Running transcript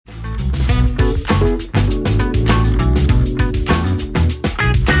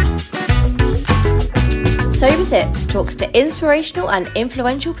Sips talks to inspirational and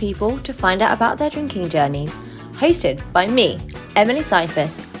influential people to find out about their drinking journeys. Hosted by me, Emily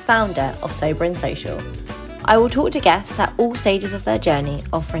Cyphus, founder of Sober and Social. I will talk to guests at all stages of their journey,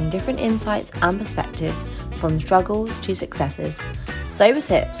 offering different insights and perspectives from struggles to successes. Sober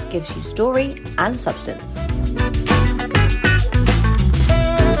Sips gives you story and substance.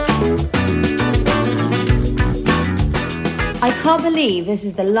 I can't believe this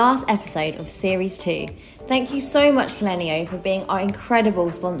is the last episode of Series 2. Thank you so much, Calenio, for being our incredible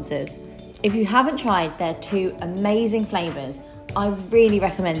sponsors. If you haven't tried their 2 amazing flavours, I really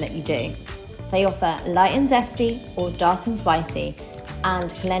recommend that you do. They offer light and zesty or dark and spicy, and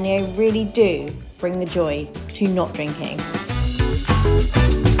Calenio really do bring the joy to not drinking.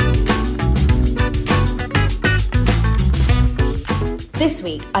 This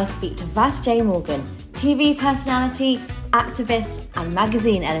week, I speak to Vas J. Morgan, TV personality, activist and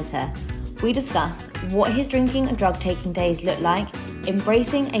magazine editor. We discuss what his drinking and drug-taking days look like,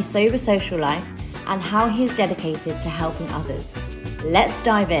 embracing a sober social life, and how he is dedicated to helping others. Let's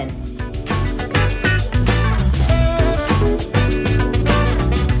dive in.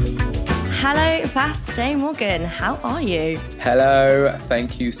 Hello, Vas J. Morgan. How are you? Hello.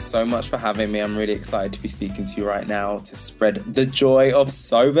 Thank you so much for having me. I'm really excited to be speaking to you right now to spread the joy of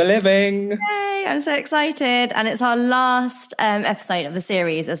sober living. Yay, I'm so excited. And it's our last episode of the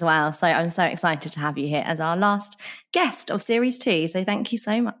series as well. So I'm so excited to have you here as our last guest of Series 2. So thank you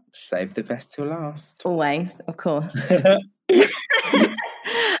so much. Save the best till last. Always, of course.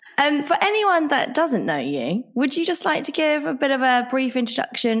 For anyone that doesn't know you, would you just like to give a bit of a brief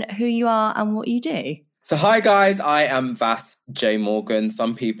introduction, who you are and what you do? So hi guys, I am Vas J. Morgan.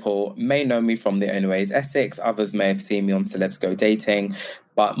 Some people may know me from The Only Way is Essex. Others may have seen me on Celebs Go Dating.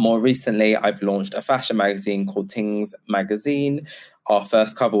 But more recently, I've launched a fashion magazine called Tings Magazine. Our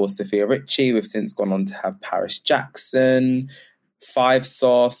first cover was Sophia Richie. We've since gone on to have Paris Jackson, Five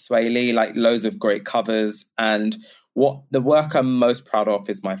Sauce, Sway Lee, like loads of great covers. And what the work I'm most proud of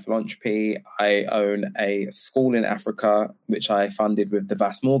is my philanthropy. I own a school in Africa, which I funded with the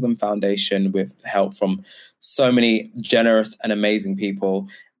Vas Morgan Foundation with help from so many generous and amazing people.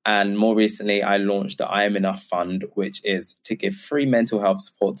 And more recently, I launched the I Am Enough Fund, which is to give free mental health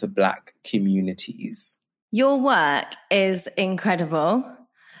support to Black communities. Your work is incredible.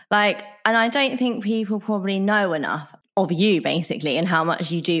 And I don't think people probably know enough of you, basically, and how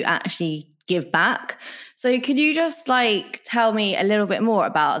much you do actually give back. So could you just tell me a little bit more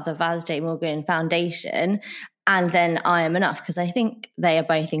about the Vas J. Morgan Foundation and then I Am Enough? Because I think they are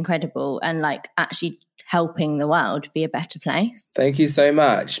both incredible and actually helping the world be a better place. Thank you so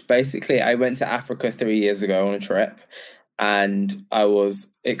much. Basically, I went to Africa 3 years ago on a trip and I was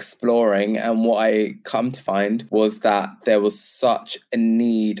exploring, and what I come to find was that there was such a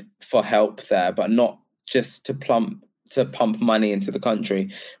need for help there, but not just to pump money into the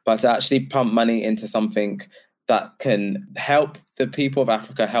country, but to actually pump money into something that can help the people of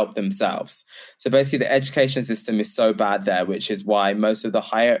Africa help themselves. So basically the education system is so bad there, which is why most of the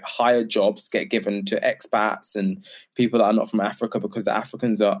higher jobs get given to expats and people that are not from Africa, because the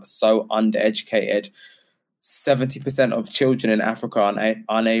Africans are so undereducated. 70% of children in Africa are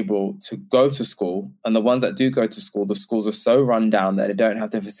unable to go to school. And the ones that do go to school, the schools are so run down that they don't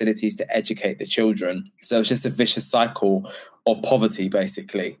have the facilities to educate the children. So it's just a vicious cycle of poverty,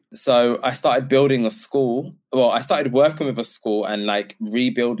 basically. So I started building a school. Well, I started working with a school and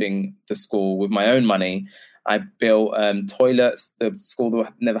rebuilding the school with my own money. I built toilets. The school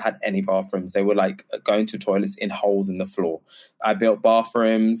never had any bathrooms. They were going to toilets in holes in the floor. I built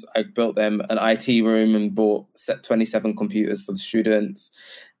bathrooms. I built them an IT room and bought 27 computers for the students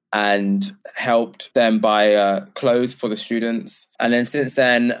and helped them buy clothes for the students. And then since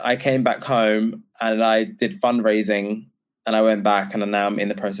then, I came back home and I did fundraising, and I went back, and now I'm in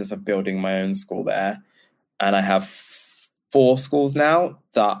the process of building my own school there. And I have 4 schools now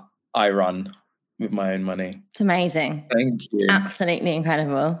that I run with my own money. It's amazing. Thank you. Absolutely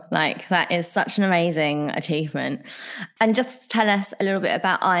incredible. That is such an amazing achievement. And just tell us a little bit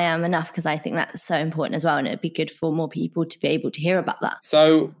about I Am Enough, because I think that's so important as well, and it'd be good for more people to be able to hear about that.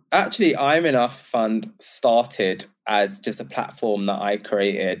 So actually, I Am Enough Fund started as just a platform that I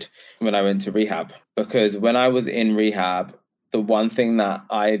created when I went to rehab. Because when I was in rehab, the one thing that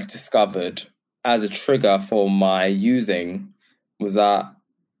I discovered as a trigger for my using was that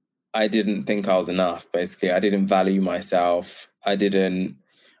I didn't think I was enough. Basically, I didn't value myself. I didn't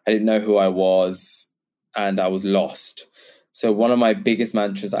know who I was, and I was lost. So one of my biggest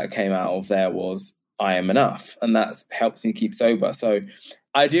mantras that came out of there was, I am enough. And that's helped me keep sober. So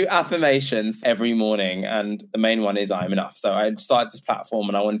I do affirmations every morning, and the main one is I am enough. So I started this platform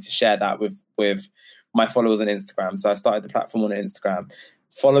and I wanted to share that with my followers on Instagram. So I started the platform on Instagram.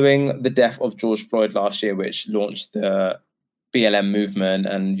 Following the death of George Floyd last year, which launched the BLM movement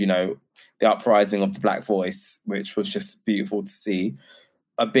and, you know, the uprising of the Black voice, which was just beautiful to see,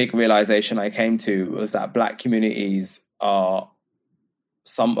 a big realization I came to was that Black communities are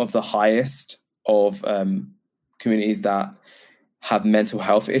some of the highest of communities that have mental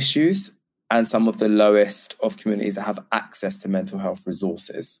health issues and some of the lowest of communities that have access to mental health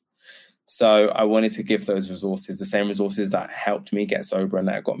resources. So I wanted to give those resources, the same resources that helped me get sober and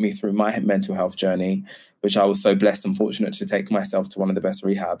that got me through my mental health journey, which I was so blessed and fortunate to take myself to one of the best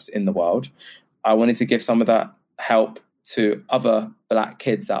rehabs in the world. I wanted to give some of that help to other Black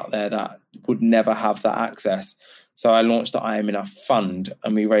kids out there that would never have that access. So I launched the I Am Enough Fund,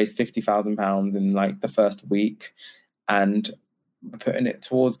 and we raised £50,000 in like the first week, and putting it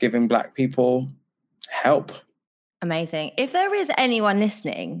towards giving Black people help. Amazing. If there is anyone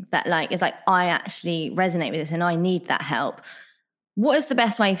listening that like is like, I actually resonate with this and I need that help, what is the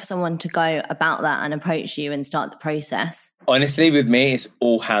best way for someone to go about that and approach you and start the process? Honestly, with me, it's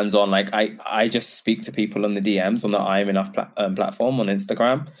all hands on. Like I just speak to people on the DMs on the I Am Enough platform on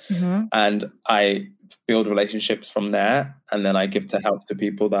Instagram, and I build relationships from there, and then I give to help to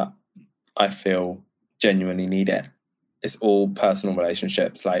people that I feel genuinely need it. It's all personal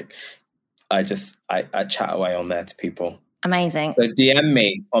relationships. Like I chat away on there to people. Amazing. So DM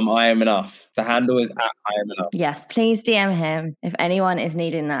me on I Am Enough. The handle is @IamEnough. Yes, please DM him if anyone is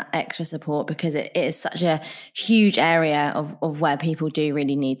needing that extra support, because it is such a huge area of where people do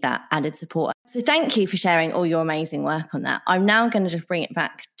really need that added support. So thank you for sharing all your amazing work on that. I'm now going to just bring it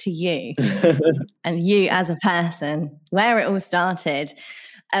back to you and you as a person, where it all started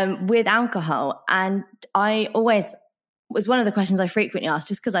with alcohol. And I always was one of the questions I frequently ask,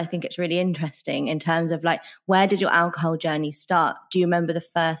 just because I think it's really interesting in terms of like, where did your alcohol journey start? Do you remember the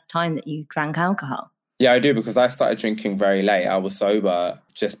first time that you drank alcohol? Yeah, I do, because I started drinking very late. I was sober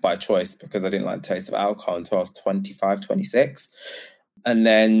just by choice because I didn't like the taste of alcohol until I was 25, 26. And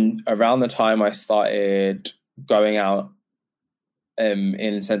then around the time I started going out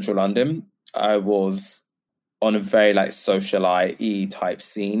in central London, I was on a very like socialite type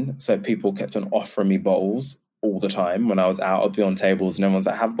scene. So people kept on offering me bottles all the time. When I was out, I'd be on tables and everyone's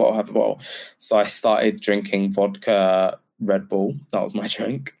like, have a bottle, have a bottle. So I started drinking vodka Red Bull. That was my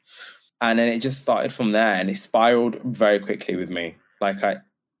drink. And then it just started from there, and it spiraled very quickly with me. Like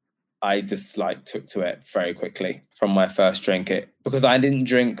I just like took to it very quickly from my first drink. Because I didn't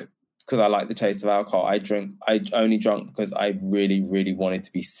drink because I liked the taste of alcohol. I only drank because I really, really wanted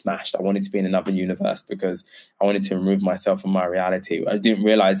to be smashed. I wanted to be in another universe because I wanted to remove myself from my reality. I didn't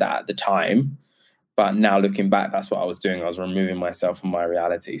realize that at the time. But now looking back, that's what I was doing. I was removing myself from my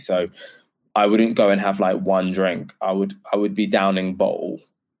reality. So I wouldn't go and have like one drink. I would be downing bottle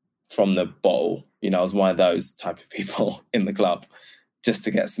from the bottle. You know, I was one of those type of people in the club just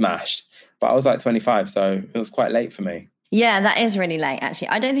to get smashed. But I was like 25, so it was quite late for me. Yeah, that is really late, actually.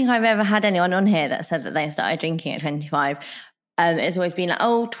 I don't think I've ever had anyone on here that said that they started drinking at 25. It's always been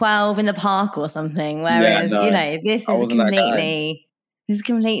like, 12 in the park or something. Whereas, you know, this is a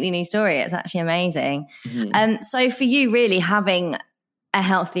completely new story. It's actually amazing. So for you, really having a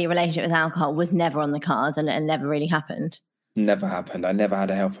healthy relationship with alcohol was never on the cards, and it never really happened. Never happened. I never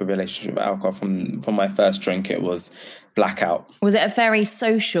had a healthy relationship with alcohol. From my first drink, it was blackout. Was it a very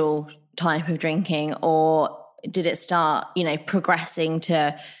social type of drinking, or did it start, you know, progressing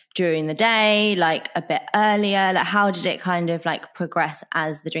to during the day, like a bit earlier? Like, how did it kind of like progress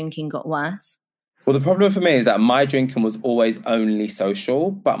as the drinking got worse? Well, the problem for me is that my drinking was always only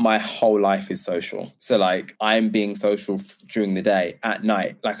social, but my whole life is social. So like I'm being social during the day, at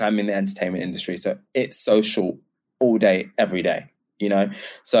night, like I'm in the entertainment industry. So it's social all day, every day, you know?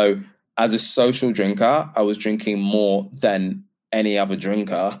 So as a social drinker, I was drinking more than any other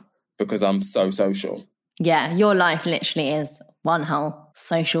drinker because I'm so social. Yeah, your life literally is one whole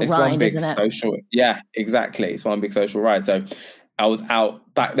social ride, isn't it? Yeah, exactly. It's one big social ride. So I was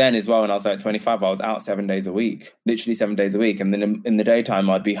out back then as well when I was like 25. I was out 7 days a week, literally 7 days a week. And then in the daytime,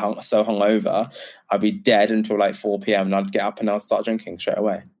 I'd be so hungover, I'd be dead until like 4 p.m. and I'd get up and I'd start drinking straight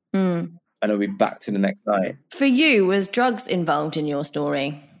away. And I'll be back to the next night. For you, was drugs involved in your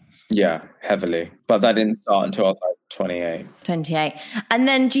story? Yeah, heavily. But that didn't start until I was like 28. 28. And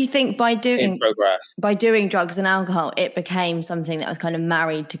then do you think by doing drugs and alcohol, it became something that was kind of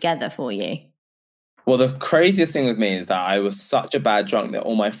married together for you? Well, the craziest thing with me is that I was such a bad drunk that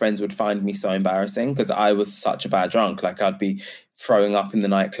all my friends would find me so embarrassing because I was such a bad drunk. Like I'd be throwing up in the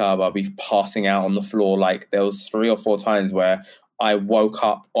nightclub. I'd be passing out on the floor. Like there was 3 or 4 times where I woke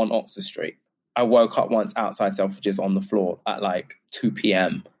up on Oxford Street. I woke up once outside Selfridges on the floor at like 2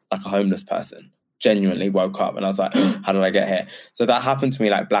 p.m. like a homeless person, genuinely woke up and I was like, how did I get here? So that happened to me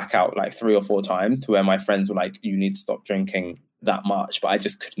like blackout like 3 or 4 times, to where my friends were like, you need to stop drinking that much. But I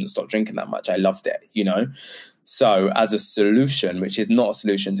just couldn't stop drinking that much. I loved it, you know? So as a solution, which is not a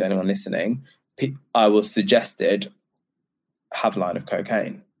solution to anyone listening, I was suggested, have a line of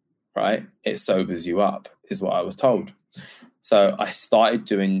cocaine, right? It sobers you up, is what I was told. So I started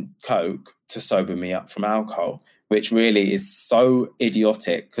doing coke to sober me up from alcohol, which really is so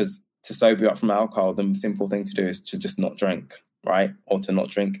idiotic, because to sober you up from alcohol, the simple thing to do is to just not drink, right? Or to not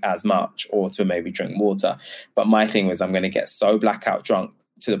drink as much, or to maybe drink water. But my thing was, I'm going to get so blackout drunk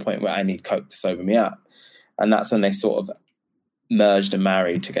to the point where I need coke to sober me up. And that's when they sort of merged and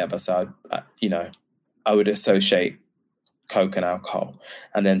married together. So, I would associate coke and alcohol.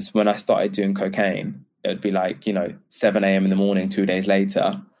 And then when I started doing cocaine, it would be like, 7 a.m. in the morning, 2 days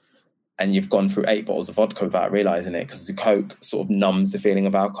later, and you've gone through 8 bottles of vodka without realizing it, because the coke sort of numbs the feeling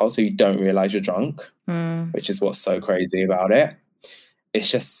of alcohol, so you don't realize you're drunk, which is what's so crazy about it. It's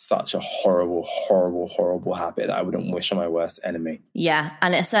just such a horrible, horrible, horrible habit that I wouldn't wish on my worst enemy. Yeah,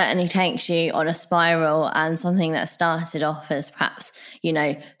 and it certainly takes you on a spiral, and something that started off as perhaps,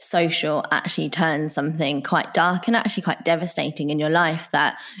 social actually turns something quite dark and actually quite devastating in your life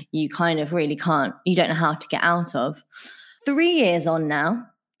that you kind of really you don't know how to get out of. 3 years on now,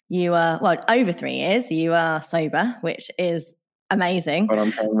 over 3 years, you are sober, which is amazing. But I'm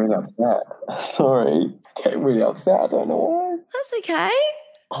getting really upset. Sorry, getting really upset. I don't know why. That's okay.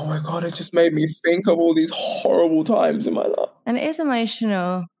 Oh my God, it just made me think of all these horrible times in my life. And it is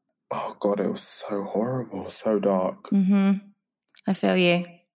emotional. Oh God, it was so horrible, so dark. I feel you.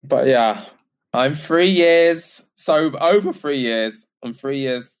 But yeah, I'm 3 years sober, over 3 years. I'm 3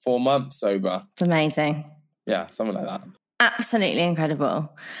 years, 4 months sober. It's amazing. Yeah, something like that. Absolutely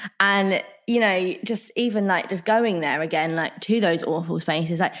incredible. And, just even like just going there again, like to those awful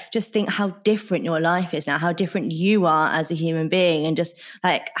spaces, like just think how different your life is now, how different you are as a human being, and just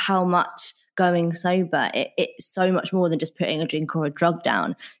like how much going sober, it's so much more than just putting a drink or a drug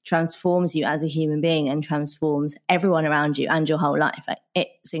down, transforms you as a human being and transforms everyone around you and your whole life. Like,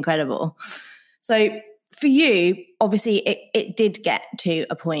 it's incredible. So for you, obviously it did get to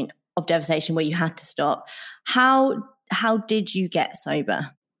a point of devastation where you had to stop. How did you get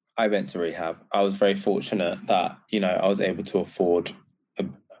sober? I went to rehab. I was very fortunate that, I was able to afford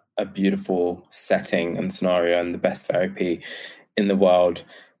a beautiful setting and scenario and the best therapy in the world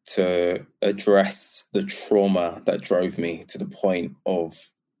to address the trauma that drove me to the point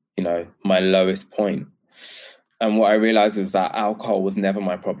of, my lowest point. And what I realized was that alcohol was never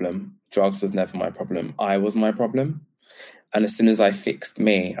my problem. Drugs was never my problem. I was my problem. And as soon as I fixed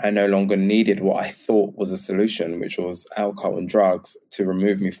me, I no longer needed what I thought was a solution, which was alcohol and drugs, to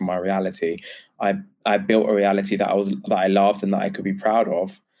remove me from my reality. I built a reality that I loved and that I could be proud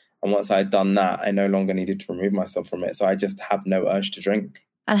of. And once I had done that, I no longer needed to remove myself from it. So I just have no urge to drink.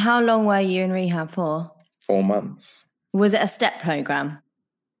 And how long were you in rehab for? 4 months. Was it a step program?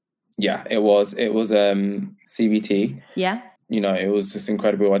 Yeah, it was. It was CBT. Yeah. It was just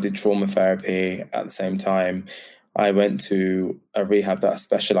incredible. I did trauma therapy at the same time. I went to a rehab that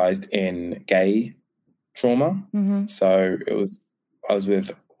specialized in gay trauma. So I was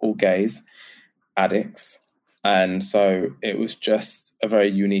with all gays, addicts. And so it was just a very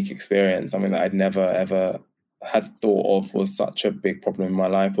unique experience. Something that I'd never, ever had thought of was such a big problem in my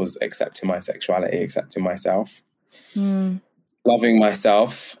life, was accepting my sexuality, accepting myself, loving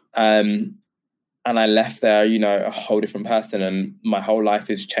myself. And I left there, a whole different person. And my whole life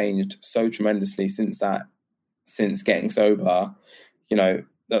has changed so tremendously since getting sober.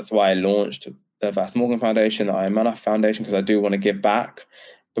 That's why I launched the Vas Morgan Foundation, the I Am Enough Foundation, because I do want to give back,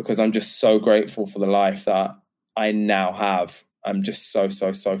 because I'm just so grateful for the life that I now have. I'm just so,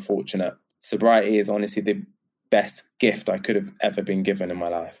 so, so fortunate. Sobriety is honestly the best gift I could have ever been given in my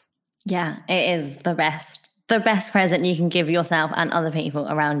life. Yeah, it is the best present you can give yourself and other people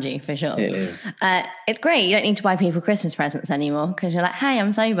around you, for sure. It is. It's great. You don't need to buy people Christmas presents anymore, because you're like, hey,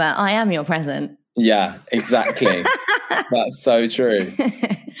 I'm sober. I am your present. Yeah, exactly. That's so true.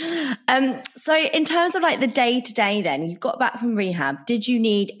 So in terms of like the day-to-day then, you got back from rehab. Did you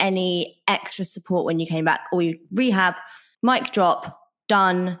need any extra support when you came back? Or you rehab, mic drop,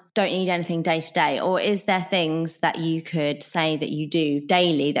 done, don't need anything day-to-day? Or is there things that you could say that you do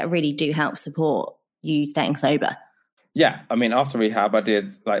daily that really do help support you staying sober? Yeah, I mean, after rehab, I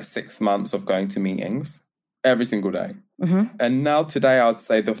did like 6 months of going to meetings every single day. And now today, I would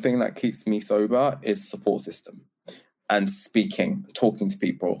say the thing that keeps me sober is support system and speaking, talking to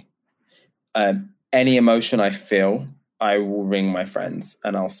people. Any emotion I feel, I will ring my friends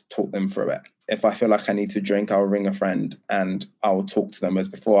and I'll talk them through it. if I feel like I need to drink, I'll ring a friend and I'll talk to them. As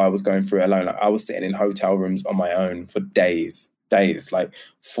before I was going through it alone. Like I was sitting in hotel rooms on my own for days, like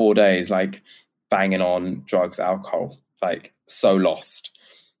 4 days, like banging on drugs, alcohol, like so lost.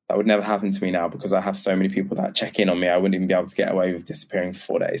 That would never happen to me now because I have so many people that check in on me. I wouldn't even be able to get away with disappearing for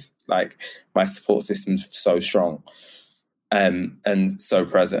 4 days. Like my support system's so strong and so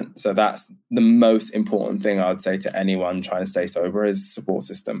present. So that's the most important thing I'd say to anyone trying to stay sober is support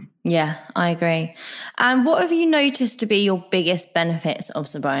system. Yeah, I agree. And what have you noticed to be your biggest benefits of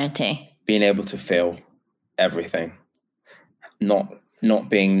sobriety? Being able to feel everything, not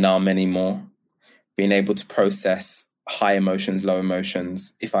being numb anymore, being able to process high emotions, low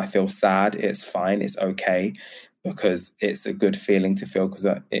emotions. If I feel sad, it's fine, it's okay, because it's a good feeling to feel because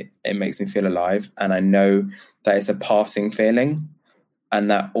it makes me feel alive. And I know that it's a passing feeling and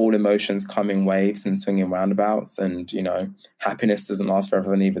that all emotions come in waves and swing in roundabouts. And, you know, happiness doesn't last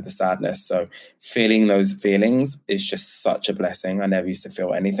forever, neither the sadness. So feeling those feelings is just such a blessing. I never used to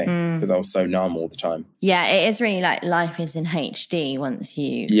feel anything because I was so numb all the time. Yeah, it is really like life is in HD once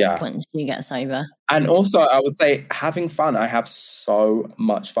you get sober. And also, I would say having fun. I have so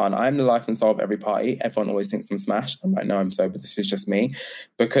much fun. I'm the life and soul of every party. Everyone always thinks I'm smashed. I'm like, no, I'm sober. This is just me.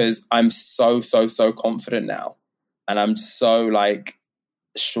 Because I'm so confident now. And I'm so like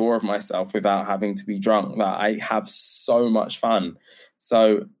sure of myself without having to be drunk that I have so much fun.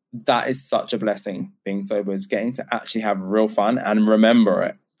 So that is such a blessing, being sober, is getting to actually have real fun and remember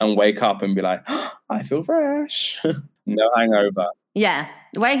it and wake up and be like, oh, I feel fresh. No hangover. Yeah,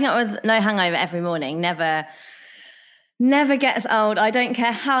 waking up with no hangover every morning never gets old. I don't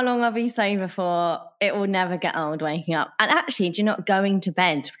care how long I'll be sober for, it will never get old waking up. And actually, do you not going to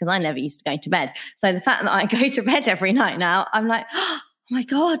bed? Because I never used to go to bed. So the fact that I go to bed every night now, I'm like, oh my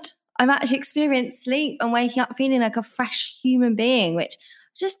God, I'm actually experiencing sleep and waking up feeling like a fresh human being, which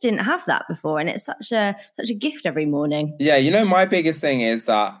I just didn't have that before. And it's such a gift every morning. Yeah, you know, my biggest thing is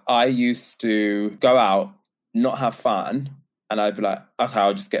that I used to go out, not have fun, and I'd be like, okay,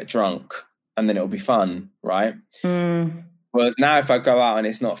 I'll just get drunk and then it'll be fun, right? Whereas now if I go out and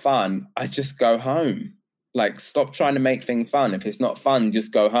it's not fun, I just go home. Like, stop trying to make things fun. If it's not fun,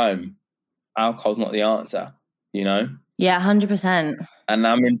 just go home. Alcohol's not the answer, you know? Yeah, 100%. And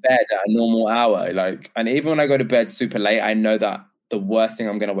I'm in bed at a normal hour. Like, and even when I go to bed super late, I know that the worst thing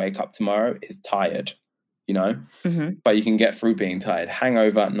I'm going to wake up tomorrow is tired, you know? But you can get through being tired.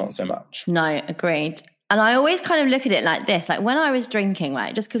 Hangover, not so much. No, agreed. And I always kind of look at it like this, like when I was drinking,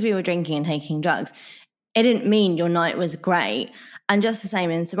 right, just because we were drinking and taking drugs, it didn't mean your night was great. And just the same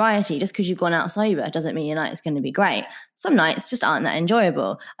in sobriety, just because you've gone out sober doesn't mean your night is going to be great. Some nights just aren't that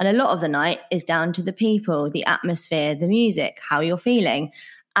enjoyable. And a lot of the night is down to the people, the atmosphere, the music, how you're feeling.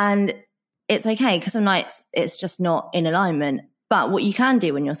 And it's okay because some nights it's just not in alignment. But what you can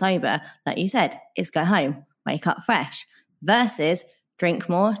do when you're sober, like you said, is go home, wake up fresh, versus drink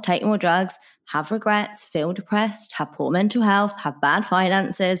more, take more drugs, have regrets, feel depressed, have poor mental health, have bad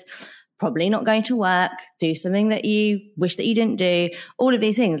finances, probably not going to work, do something that you wish that you didn't do, all of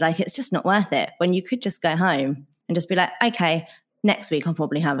these things. Like, it's just not worth it when you could just go home and just be like, okay, next week I'll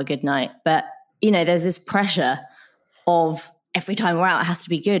probably have a good night. But, you know, there's this pressure of every time we're out, it has to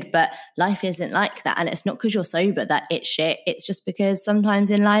be good. But life isn't like that. And it's not because you're sober that it's shit. It's just because sometimes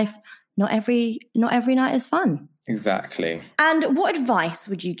in life, not every night is fun. Exactly. And what advice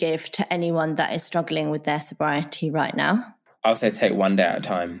would you give to anyone that is struggling with their sobriety right now? I would say take one day at a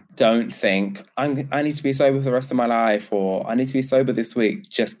time. Don't think, I need to be sober for the rest of my life, or I need to be sober this week.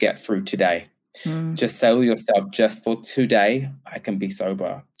 Just get through today. Just tell yourself, just for today, I can be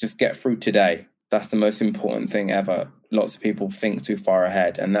sober. Just get through today. That's the most important thing ever. Lots of people think too far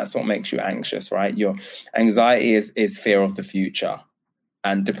ahead, and that's what makes you anxious, right? Your anxiety is fear of the future,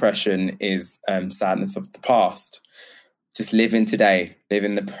 and depression is sadness of the past. Just live in today, live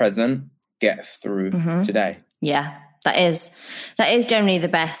in the present, get through today. Yeah, that is generally the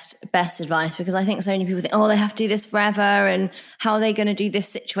best advice, because I think so many people think, oh, they have to do this forever, and how are they going to do this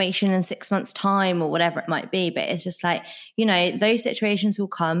situation in 6 months' time or whatever it might be. But it's just like, you know, those situations will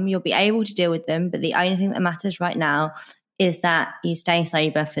come, you'll be able to deal with them, but the only thing that matters right now is that you stay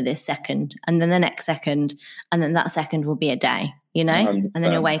sober for this second, and then the next second, and then that second will be a day, you know, 100%. And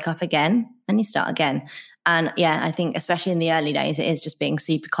then you'll wake up again and you start again. And yeah, I think especially in the early days, it is just being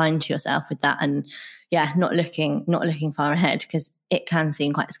super kind to yourself with that, and yeah, not looking far ahead, because it can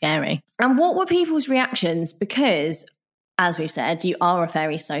seem quite scary. And what were people's reactions? Because as we've said, you are a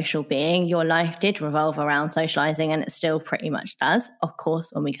very social being. Your life did revolve around socializing, and it still pretty much does, of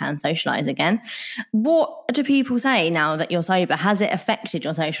course, when we can socialize again. What do people say now that you're sober? Has it affected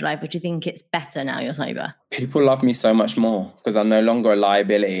your social life, or do you think it's better now you're sober? People love me so much more because I'm no longer a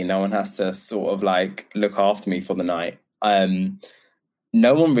liability. No one has to sort of like look after me for the night.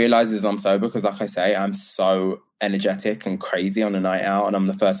 No one realizes I'm sober because, like I say, I'm so energetic and crazy on a night out, and I'm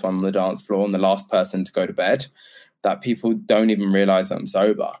the first one on the dance floor and the last person to go to bed, that people don't even realize that I'm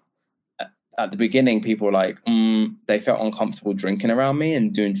sober. At the beginning, people were like, they felt uncomfortable drinking around me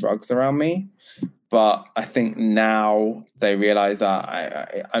and doing drugs around me. But I think now they realize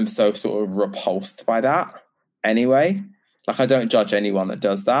that I'm so sort of repulsed by that anyway. Like, I don't judge anyone that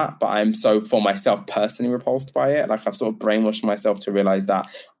does that, but I'm so, for myself personally, repulsed by it. Like, I've sort of brainwashed myself to realize that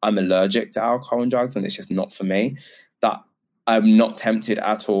I'm allergic to alcohol and drugs and it's just not for me, that I'm not tempted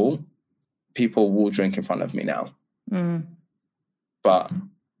at all. People will drink in front of me now. But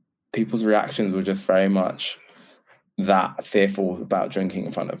people's reactions were just very much that fearful about drinking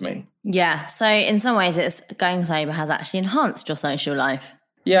in front of me. Yeah. So in some ways, it's going sober has actually enhanced your social life.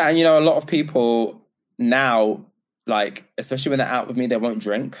 Yeah. And, a lot of people now, like, especially when they're out with me, they won't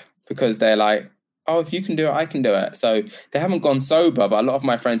drink because they're like, oh, if you can do it, I can do it. So they haven't gone sober, but a lot of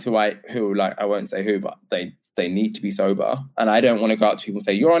my friends who I won't say who, but they need to be sober. And I don't want to go up to people and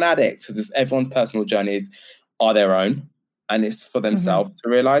say, you're an addict, because everyone's personal journeys are their own. And it's for themselves to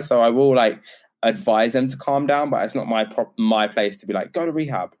realize. So I will like advise them to calm down, but it's not my place to be like, go to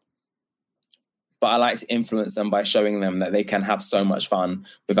rehab. But I like to influence them by showing them that they can have so much fun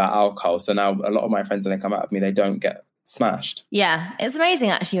without alcohol. So now a lot of my friends, when they come out of me, they don't get smashed. Yeah, it's amazing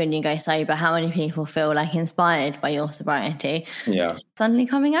actually when you go sober how many people feel like inspired by your sobriety. Yeah. Suddenly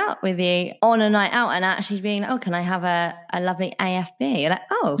coming out with you on a night out and actually being like, oh, can I have a lovely AFB? You're like,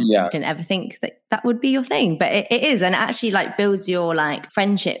 oh, yeah. I didn't ever think that would be your thing. But it is, and it actually like builds your like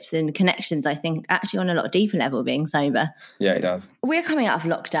friendships and connections, I think, actually on a lot deeper level being sober. Yeah, it does. We're coming out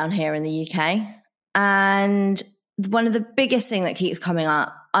of lockdown here in the UK, and one of the biggest thing that keeps coming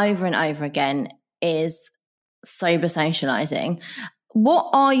up over and over again is sober socializing. What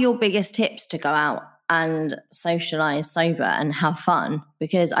are your biggest tips to go out and socialize sober and have fun?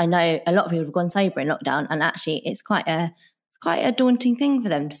 Because I know a lot of people have gone sober in lockdown, and actually it's quite a daunting thing for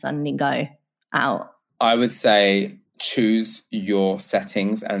them to suddenly go out. I would say choose your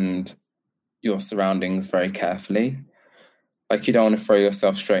settings and your surroundings very carefully. Like, you don't want to throw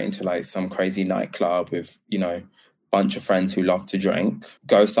yourself straight into like some crazy nightclub with, bunch of friends who love to drink.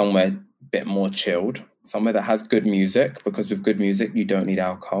 Go somewhere a bit more chilled, somewhere that has good music, because with good music, you don't need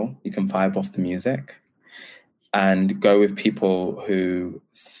alcohol. You can vibe off the music. And go with people who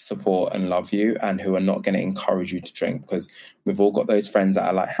support and love you and who are not going to encourage you to drink, because we've all got those friends that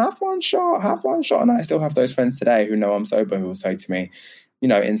are like, have one shot. And I still have those friends today who know I'm sober who will say to me,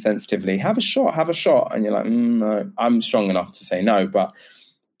 insensitively, have a shot. And you're like, no, I'm strong enough to say no, but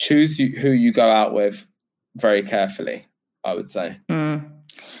choose who you go out with very carefully, I would say.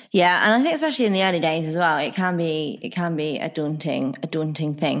 Yeah, and I think especially in the early days as well, it can be a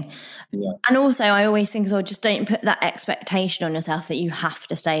daunting thing. Yeah. And also I always think as well, just don't put that expectation on yourself that you have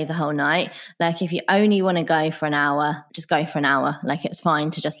to stay the whole night. Like, if you only want to go for an hour, just go for an hour. Like, it's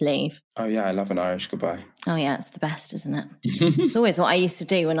fine to just leave. Oh yeah, I love an Irish goodbye. Oh yeah, it's the best, isn't it? It's always what I used to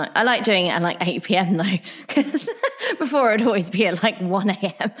do when I like doing it at like 8 p.m. though, because before it'd always be at like 1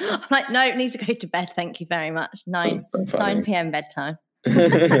 a.m. I'm like, no, need to go to bed. Thank you very much. 9 p.m. bedtime.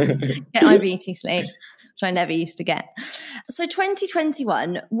 Get my beauty sleep, which I never used to get. So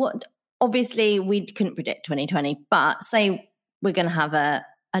 2021, what, obviously we couldn't predict 2020, but say we're going to have a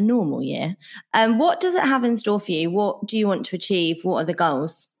normal year. What does it have in store for you? What do you want to achieve? What are the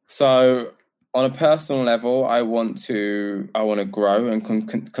goals? So on a personal level, I want to grow and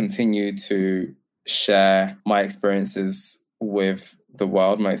continue to share my experiences with the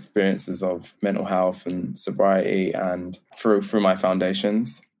world, my experiences of mental health and sobriety, and through my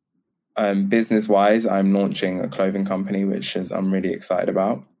foundations. Business-wise, I'm launching a clothing company, which I'm really excited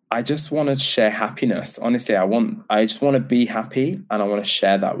about. I just want to share happiness. Honestly, I just want to be happy, and I want to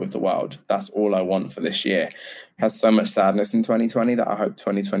share that with the world. That's all I want for this year. It has so much sadness in 2020 that I hope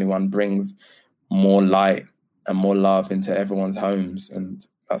 2021 brings more light and more love into everyone's homes, and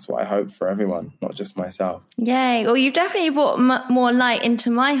that's what I hope for everyone, not just myself. Yay. Well, you've definitely brought more light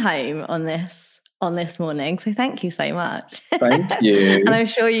into my home on this morning. So thank you so much. Thank you. And I'm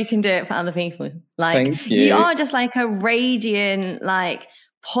sure you can do it for other people. Like, thank you. You are just like a radiant, like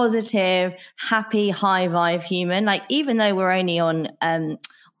positive, happy, high vibe human. Like, even though we're only on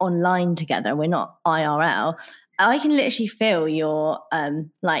online together, we're not IRL. I can literally feel your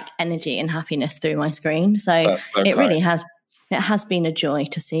like energy and happiness through my screen. So it really has been a joy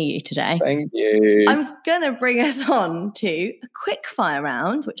to see you today. Thank you. I'm going to bring us on to a quick fire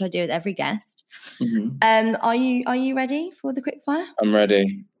round, which I do with every guest. Mm-hmm. Are you ready for the quick fire? I'm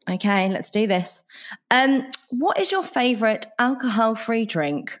ready. Okay, let's do this. What is your favourite alcohol-free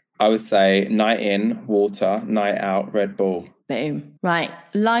drink? I would say night in, water, night out, Red Bull. Boom. Right.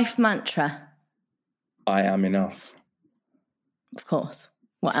 Life mantra. I am enough. Of course.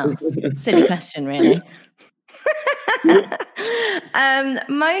 What else? Silly question, really.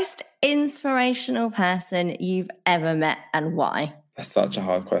 Most inspirational person you've ever met and why? That's such a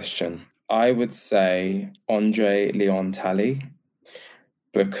hard question. I would say Andre Leon Talley,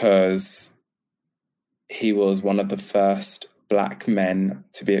 because he was one of the first Black men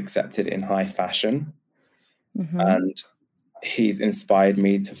to be accepted in high fashion. Mm-hmm. And he's inspired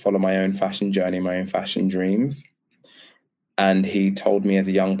me to follow my own fashion journey, my own fashion dreams. And he told me as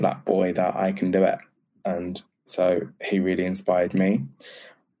a young Black boy that I can do it. And so he really inspired me.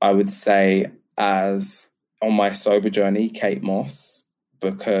 I would say, as on my sober journey, Kate Moss,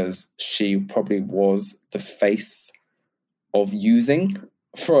 because she probably was the face of using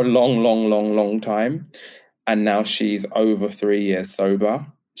for a long time. And now she's over 3 years sober.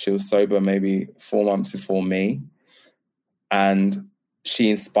 She was sober maybe 4 months before me. And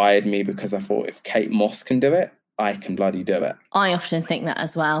she inspired me because I thought, if Kate Moss can do it, I can bloody do it. I often think that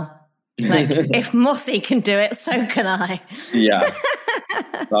as well. Like, if Mossy can do it, so can I. Yeah.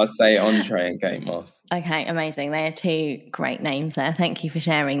 I'd say Andre and Kate Moss. Okay, amazing. They are two great names there. Thank you for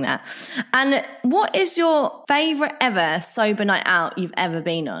sharing that. And what is your favourite ever sober night out you've ever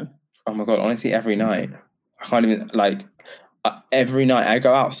been on? Oh my God, honestly, every night. I can't even, every night. I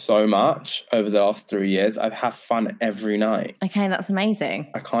go out so much over the last 3 years. I have fun every night. Okay, that's amazing.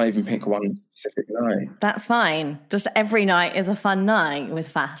 I can't even pick one specific night. That's fine. Just every night is a fun night with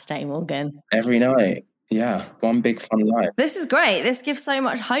Fast Day Morgan. Every night. Yeah, one big fun night. This is great. This gives so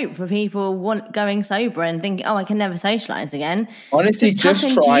much hope for people going sober and thinking, oh, I can never socialise again. Honestly,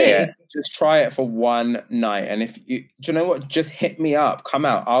 just try it. Just try it for one night. And do you know what? Just hit me up. Come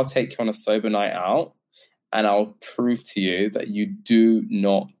out. I'll take you on a sober night out. And I'll prove to you that you do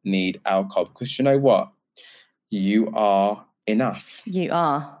not need alcohol. Because you know what? You are enough. You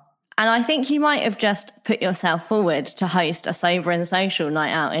are. And I think you might have just put yourself forward to host a sober and social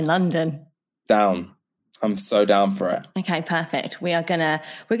night out in London. Down. I'm so down for it. Okay, perfect. We're gonna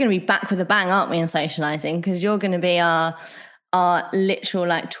be back with a bang, aren't we, in socialising? Because you're gonna be our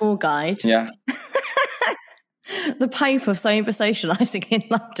literal tour guide. Yeah. The Pope of sober socialising in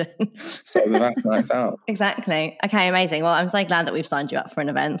London. So that's nice out. Exactly. Okay, amazing. Well, I'm so glad that we've signed you up for an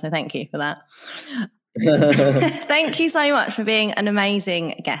event. So thank you for that. Thank you so much for being an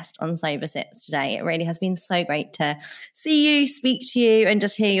amazing guest on Sober Sips today. It really has been so great to see you, speak to you, and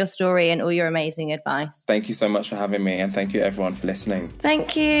just hear your story and all your amazing advice. Thank you so much for having me, and thank you everyone for listening.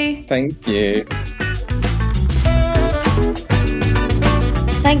 Thank you. Thank you.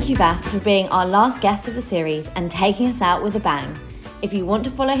 Thank you, Vas, for being our last guest of the series and taking us out with a bang. If you want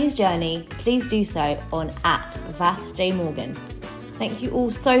to follow his journey, please do so on @VasJMorgan. Thank you all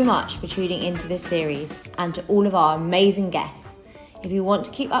so much for tuning into this series and to all of our amazing guests. If you want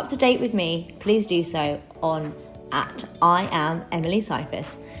to keep up to date with me, please do so on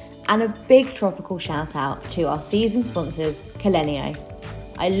 @IamEmilyCyphus. And a big tropical shout out to our season sponsors, Calenio.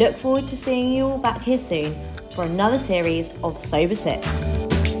 I look forward to seeing you all back here soon for another series of Sober Sips.